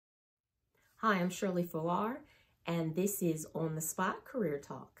Hi, I'm Shirley Farrar, and this is On the Spot Career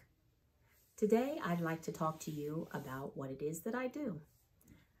Talk. Today, I'd like to talk to you about what it is that I do.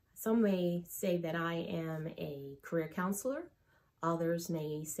 Some may say that I am a career counselor. Others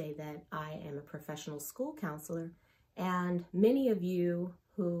may say that I am a professional school counselor. And many of you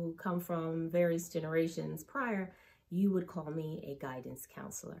who come from various generations prior, you would call me a guidance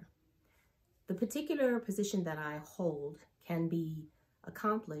counselor. The particular position that I hold can be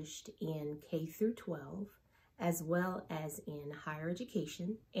accomplished in K through 12 as well as in higher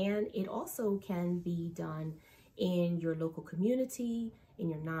education, and it also can be done in your local community, in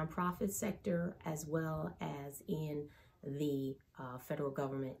your nonprofit sector, as well as in the federal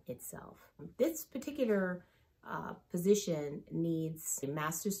government itself. This particular position needs a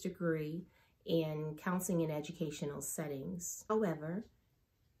master's degree in counseling and educational settings. However,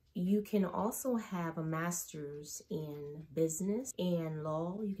 you can also have a master's in business and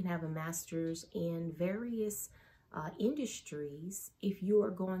law. You can have a master's in various industries if you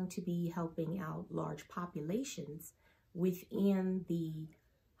are going to be helping out large populations within the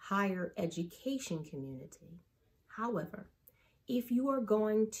higher education community. However, if you are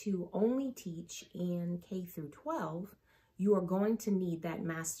going to only teach in K through 12, you are going to need that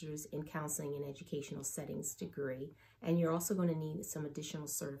master's in counseling and educational settings degree, and you're also going to need some additional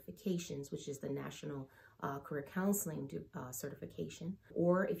certifications, which is the National Career Counseling certification.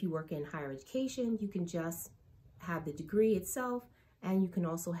 Or if you work in higher education, you can just have the degree itself, and you can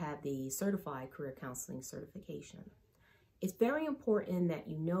also have the Certified Career Counseling certification. It's very important that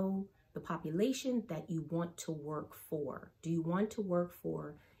you know the population that you want to work for. Do you want to work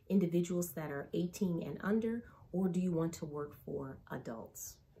for individuals that are 18 and under, or do you want to work for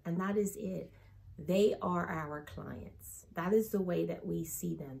adults? And that is it. They are our clients. That is the way that we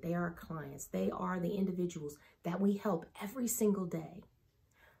see them. They are our clients. They are the individuals that we help every single day.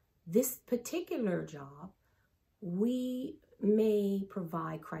 This particular job, we may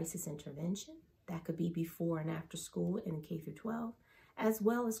provide crisis intervention. That could be before and after school in K through 12, as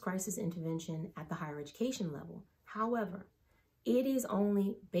well as crisis intervention at the higher education level. However, it is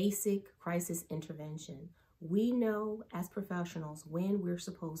only basic crisis intervention. We know as professionals when we're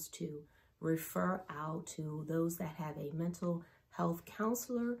supposed to refer out to those that have a mental health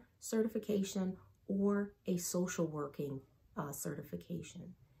counselor certification or a social working certification.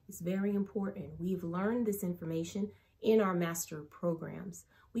 It's very important. We've learned this information in our master programs.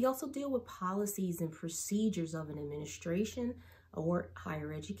 We also deal with policies and procedures of an administration or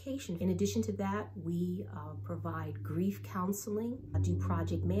higher education. In addition to that, we provide grief counseling, do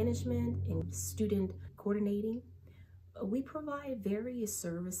project management and student coordinating. We provide various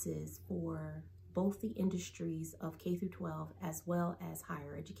services for both the industries of K through 12 as well as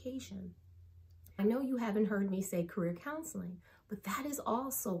higher education. I know you haven't heard me say career counseling, but that is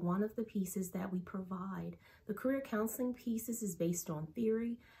also one of the pieces that we provide. The career counseling pieces is based on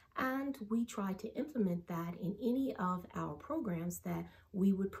theory, and we try to implement that in any of our programs that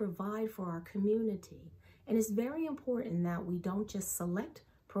we would provide for our community. And it's very important that we don't just select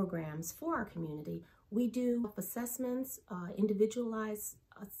programs for our community. We do assessments, individualized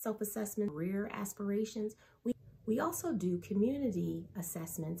self-assessment, career aspirations. We also do community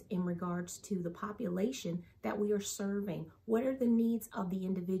assessments in regards to the population that we are serving. What are the needs of the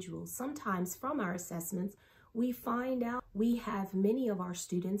individuals? Sometimes from our assessments, we find out we have many of our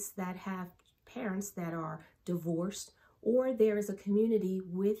students that have parents that are divorced, or there is a community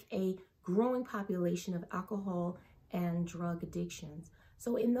with a growing population of alcohol and drug addictions.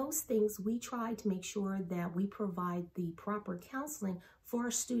 So in those things, we try to make sure that we provide the proper counseling for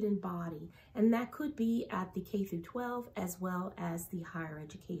our student body. And that could be at the K through 12 as well as the higher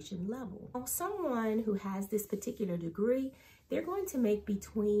education level. Now, someone who has this particular degree, they're going to make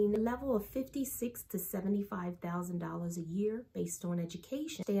between a level of $56,000 to $75,000 a year based on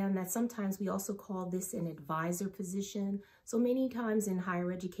education. And that sometimes we also call this an advisor position. So many times in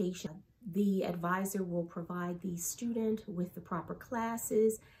higher education, the advisor will provide the student with the proper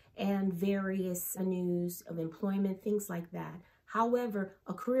classes and various avenues of employment, things like that. However,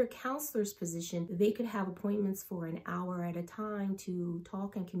 a career counselor's position, they could have appointments for an hour at a time to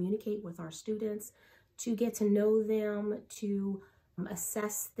talk and communicate with our students, to get to know them, to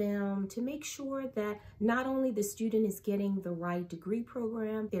assess them, to make sure that not only the student is getting the right degree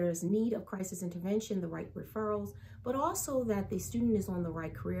program, there is need of crisis intervention, the right referrals, but also that the student is on the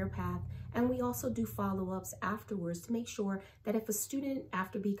right career path. And we also do follow-ups afterwards to make sure that if a student,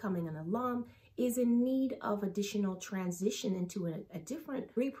 after becoming an alum, is in need of additional transition into a different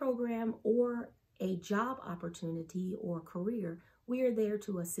degree program or a job opportunity or career, we are there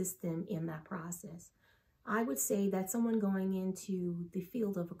to assist them in that process. I would say that someone going into the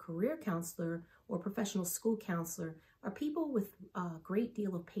field of a career counselor or professional school counselor are people with a great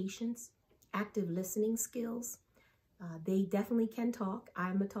deal of patience, active listening skills. They definitely can talk.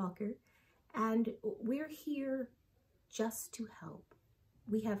 I'm a talker. And we're here just to help.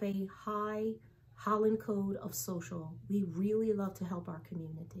 We have a high Holland code of social. We really love to help our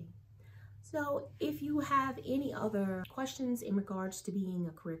community. So if you have any other questions in regards to being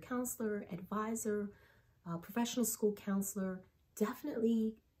a career counselor, advisor, professional school counselor,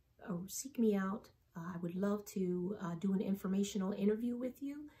 definitely seek me out. I would love to do an informational interview with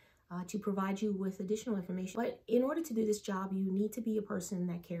you to provide you with additional information. But in order to do this job, you need to be a person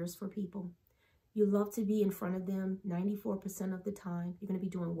that cares for people. You love to be in front of them 94% of the time. You're going to be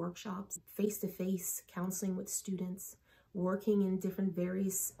doing workshops, face-to-face counseling with students, working in different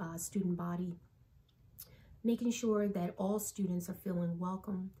various student body, making sure that all students are feeling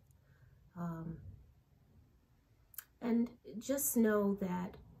welcome. And just know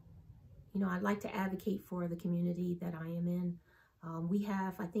that, I'd like to advocate for the community that I am in. We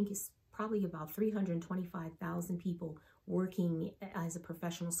have, I think it's probably about 325,000 people working as a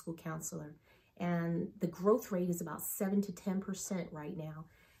professional school counselor. And the growth rate is about 7 to 10% right now.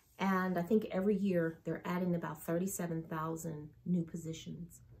 And I think every year they're adding about 37,000 new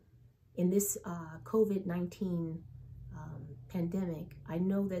positions. In this COVID-19 pandemic, I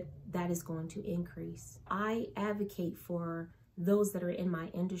know that that is going to increase. I advocate for those that are in my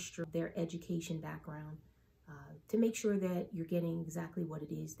industry, their education background, to make sure that you're getting exactly what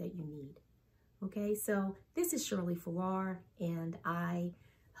it is that you need. Okay, so this is Shirley Farrar, and I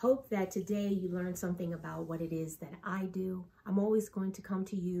hope that today you learned something about what it is that I do. I'm always going to come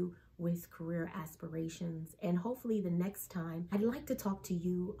to you with career aspirations, and hopefully the next time I'd like to talk to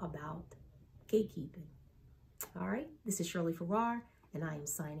you about gatekeeping. All right, this is Shirley Farrar, and I am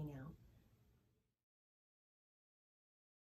signing out.